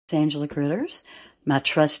Angelacritters. My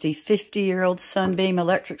trusty 50-year-old Sunbeam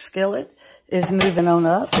electric skillet is moving on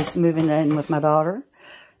up. It's moving in with my daughter.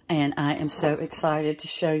 And I am so excited to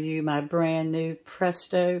show you my brand new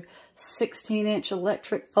Presto 16-inch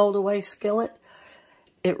electric foldaway skillet.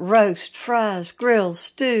 It roasts, fries, grills,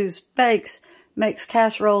 stews, bakes, makes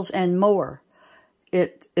casseroles, and more.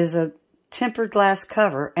 It is a tempered glass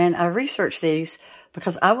cover, and I researched these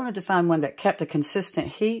because I wanted to find one that kept a consistent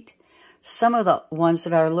heat. Some of the ones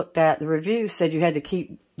that I looked at, the reviews said you had to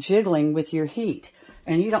keep jiggling with your heat,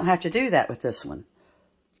 and you don't have to do that with this one.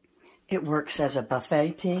 It works as a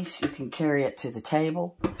buffet piece. You can carry it to the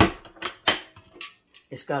table.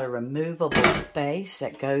 It's got a removable base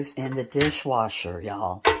that goes in the dishwasher,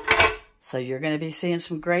 y'all. So you're going to be seeing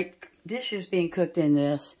some great dishes being cooked in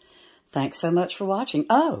this. Thanks so much for watching.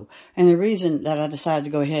 Oh, and the reason that I decided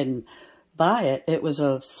to go ahead and buy it, it was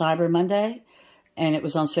a Cyber Monday, and it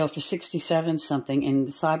was on sale for $67 something, and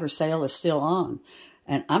the Cyber sale is still on.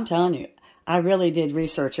 And I'm telling you, I really did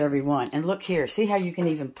research every one. And look here, see how you can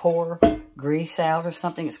even pour grease out or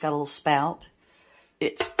something? It's got a little spout.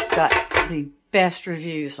 It's got the best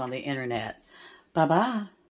reviews on the internet. Bye-bye.